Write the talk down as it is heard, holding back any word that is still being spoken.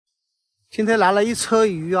今天来了一车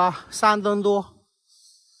鱼啊，3吨多。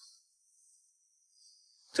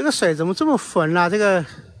这个水怎么这么浑啊？这个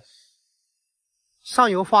上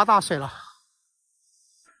游发大水了。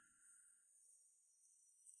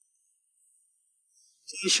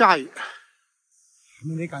一下雨，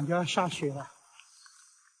明天感觉要下雪了。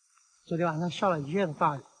昨天晚上下了一夜的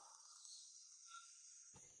大雨，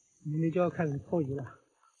明天就要开始破鱼了。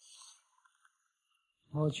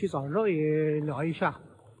我去找肉也聊一下，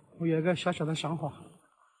我有一个小小的想法。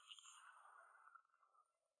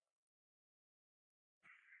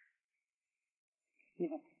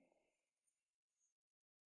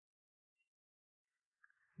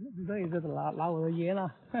肉也在拿我的烟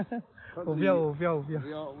了，我不要。不要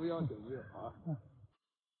酒啊！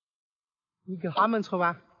你给他们抽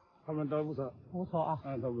吧。他们都不抽。不抽啊？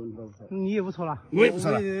都不抽。你也不抽了？我也不抽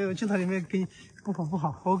了。镜头里面给你不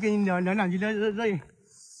好，我跟你聊两句热热，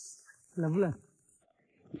冷不冷？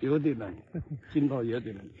有点冷，镜头有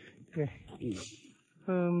点冷。对。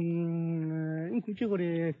你估计我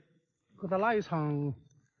的各大腊鱼场，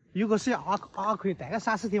如果是可以待个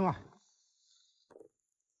3、4天嘛。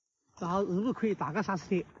然后是不是可以打个3、4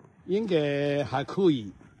天？应该还可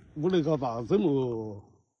以，不能够到这么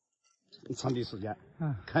长的时间。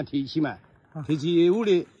看天气嘛，天气恶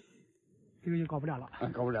劣，这个就搞不了了。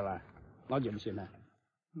搞不了了，那就不行了。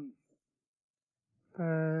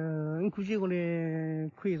你估计我的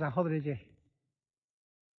可以在好多日子？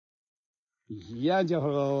一样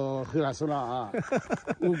就很难说了啊。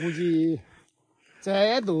我估计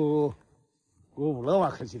再多个5、6万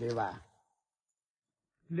块钱的吧。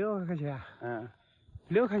6万块钱啊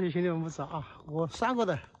？6万块钱兄弟们不知道啊，我算过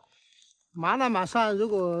的，满打满算，如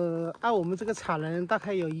果按我们这个产能，大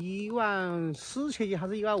概有14000斤还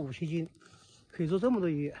是15000斤，可以做这么多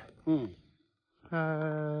鱼。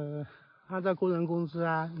按照工人工资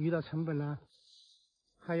啊、鱼的成本啊，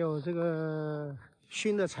还有这个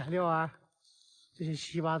熏的材料啊，这些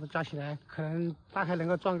七八都加起来，可能大概能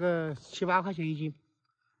够赚个7、8块钱一斤。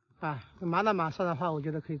满打满算的话，我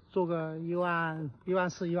觉得可以做个14000、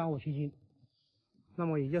15000斤。那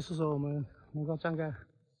么也就是说，我们能够赚个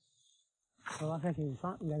10万块钱以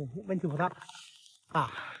上，应该问题不大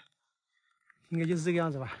应该就是这个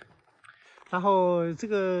样子吧。然后这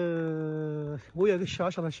个我有个小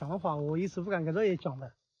小的想法，我一直不敢跟这也讲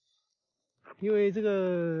的，因为这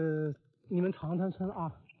个你们长滩村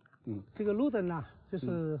啊，这个路灯呢，就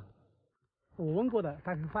是我问过的，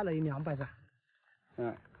大概换了200盏。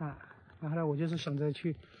然后呢，我就是想着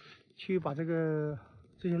去把这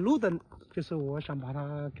些路灯，就是我想把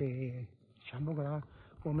它给全部给它，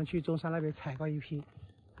我们去中山那边采购一批，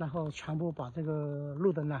然后全部把这个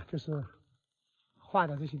路灯呢，就是坏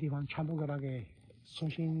的这些地方全部给它给重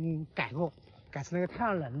新改过，改成那个太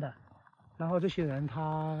阳能的，然后这些人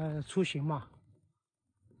他出行嘛，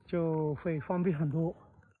就会方便很多，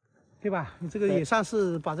对吧？你这个也算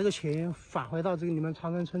是把这个钱返回到这个你们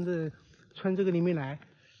长城村这个里面来。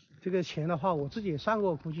这个钱的话，我自己也算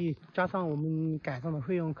过，估计加上我们改装的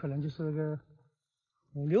费用，可能就是个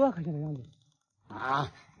5、6万块钱的样子。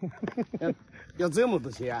要这么多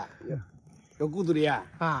钱啊？要过多的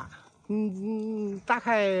啊？大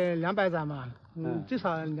概200盏嘛，最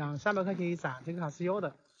少200、300块钱一盏，这个还是要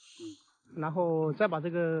的。然后再把这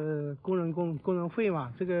个工人费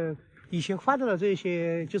嘛，这个以前换的这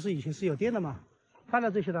些，就是以前是有电的嘛，换的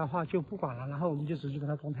这些的话就不管了，然后我们就直接给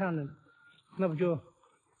它装太阳能，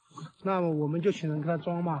那么我们就请人给他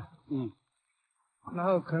装嘛，然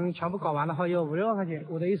后可能全部搞完的话要5、6万块钱。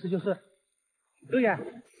我的意思就是，对呀，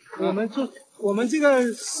我们这个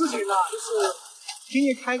事情呢，就是今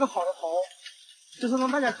年开一个好的头，就是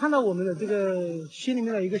让大家看到我们的这个心里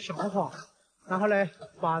面的一个想法，然后呢，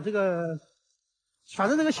把这个，反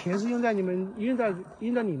正这个钱是用在你们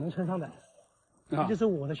身上的，这就是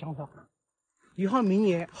我的想法。以后明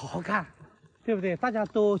年好好干，对不对？大家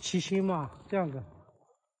都齐心嘛，这样子。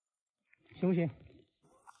行不行？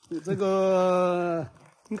这个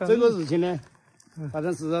事情呢，反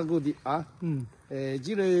正是那个的啊。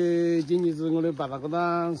记得今年子我们把那个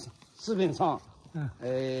当视频上，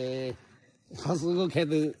他是个开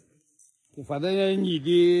头，反正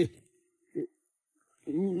你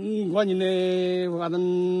关键呢，反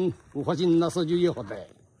正不花钱那时候就有好歹，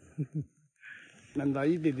能到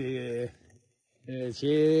一点的，去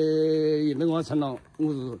运动完成了，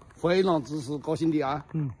我是非常之是高兴的啊。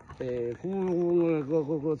我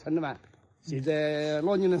村里面，现在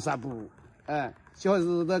老年人散步，小孩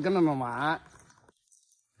子都跟他们玩，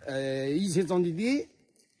以前种的地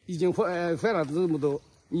已经坏了这么多，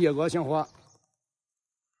你有个想法，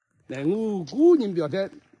来我个人表态，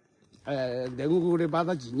来我的8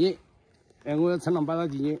大纪念，我村长8大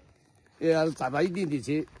纪念，再大一点的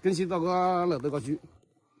去更新到个楼头去，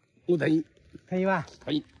我同意。同意吧？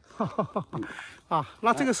同意。啊，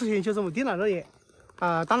那这个事情就这么定了，肉爷。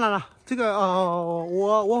当然了，这个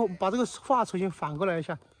我把这个话重新反过来一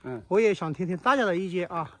下，我也想听听大家的意见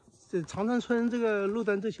啊。这长城村这个路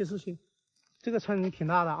灯这些事情，这个村挺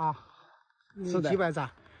大的啊，有几百盏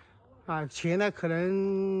啊，钱呢可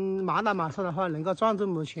能满打满算的话能够赚这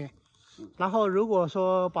么多钱。然后如果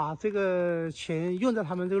说把这个钱用在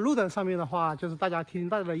他们这个路灯上面的话，就是大家听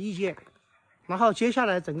大家的意见。然后接下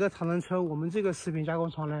来整个长城村我们这个食品加工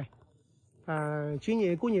厂呢，今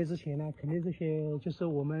年过年之前呢，肯定这些就是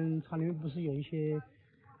我们厂里面不是有一些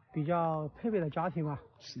比较特别的家庭嘛，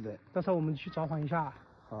是的，到时候我们去召唤一下，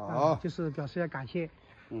就是表示一下感谢。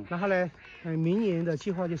然后呢，明年的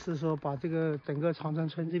计划就是说把这个整个长城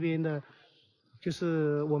村这边的，就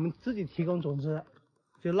是我们自己提供种子，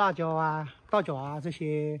就辣椒啊、稻角啊这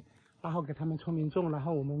些，然后给他们村民种，然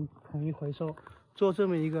后我们统一回收，做这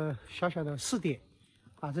么一个小小的试点。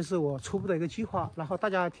这是我初步的一个计划，然后大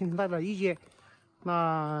家听听大家的意见。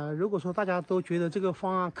那如果说大家都觉得这个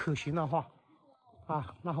方案可行的话，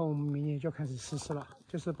然后我们明年就开始实施了，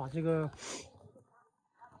就是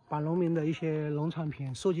把农民的一些农产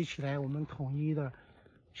品收集起来，我们统一的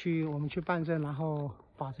我们去办证，然后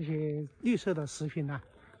把这些绿色的食品呢，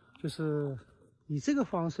就是以这个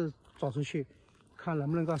方式走出去，看能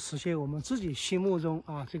不能够实现我们自己心目中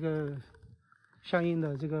这个相应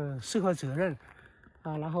的这个社会责任。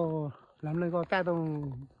然后能不能够带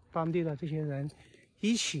动当地的这些人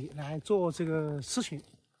一起来做这个事情，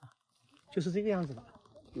就是这个样子的。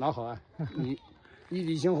那好啊，你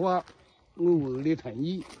的想法我为你同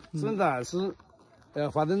意。现在是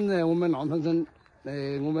反正呢，我们长城村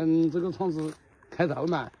我们这个厂子开头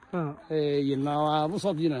嘛，人了不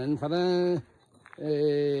少的人，反正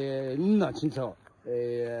你了清楚，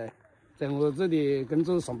在我这里工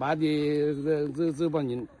作上班的这帮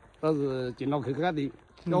人。倒是进了去干的，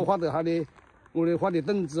要花的哈的，我的花的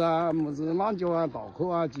凳子啊，么子辣椒啊、稻壳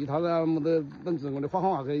啊，其他的么的凳子，我的花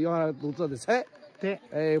下去要多做的菜。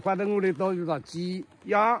对，反正我的都有了鸡、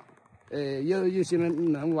鸭，有些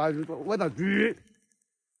人能喂到猪，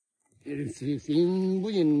行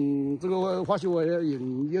不行？这个化学物料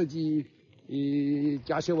用有机，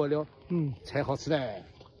加些物料，才好吃嘞。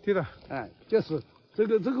对的，就是这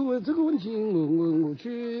个问题，我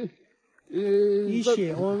去。一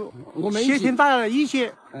起，我们先听大家的意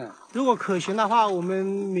见。如果可行的话，我们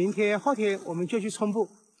明天、后天我们就去村部。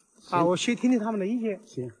我先听听他们的意见。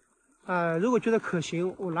行。如果觉得可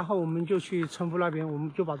行，然后我们就去村部那边，我们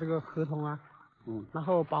就把这个合同然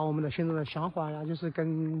后把我们的现在的想法呀，就是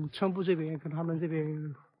跟村部这边、跟他们这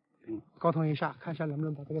边，沟通一下，看一下能不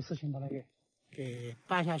能把这个事情把它给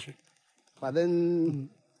办下去。反正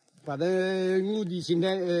我的心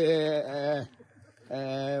态，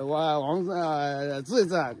王志愿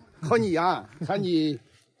者靠你看你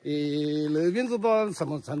那边做到什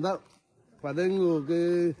么程度，反正我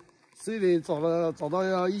跟这里找到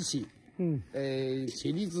要一起，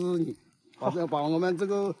全力支持你，把我们这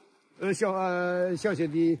个小小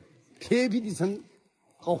的偏僻的村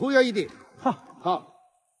好活跃一点。好，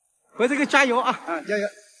为这个加油啊！加油！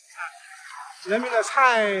人民的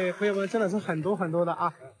菜，朋友们真的是很多很多的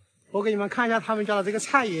啊！我给你们看一下他们家的这个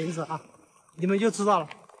菜园子你们就知道了。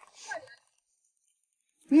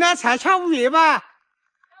你那菜抢不灭吧？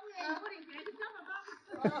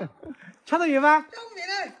抢得灭吗？抢不灭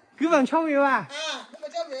嘞，根本抢不灭吧？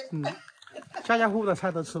家家户户的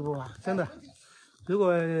菜都吃不完，真的。如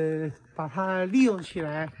果把它利用起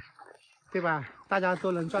来，对吧？大家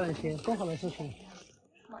都能赚一些更好的事情。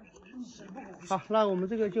好，那我们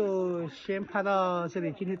这个就先拍到这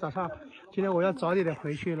里。今天我要早点的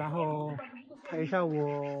回去，然后拍一下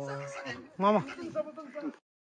我妈妈。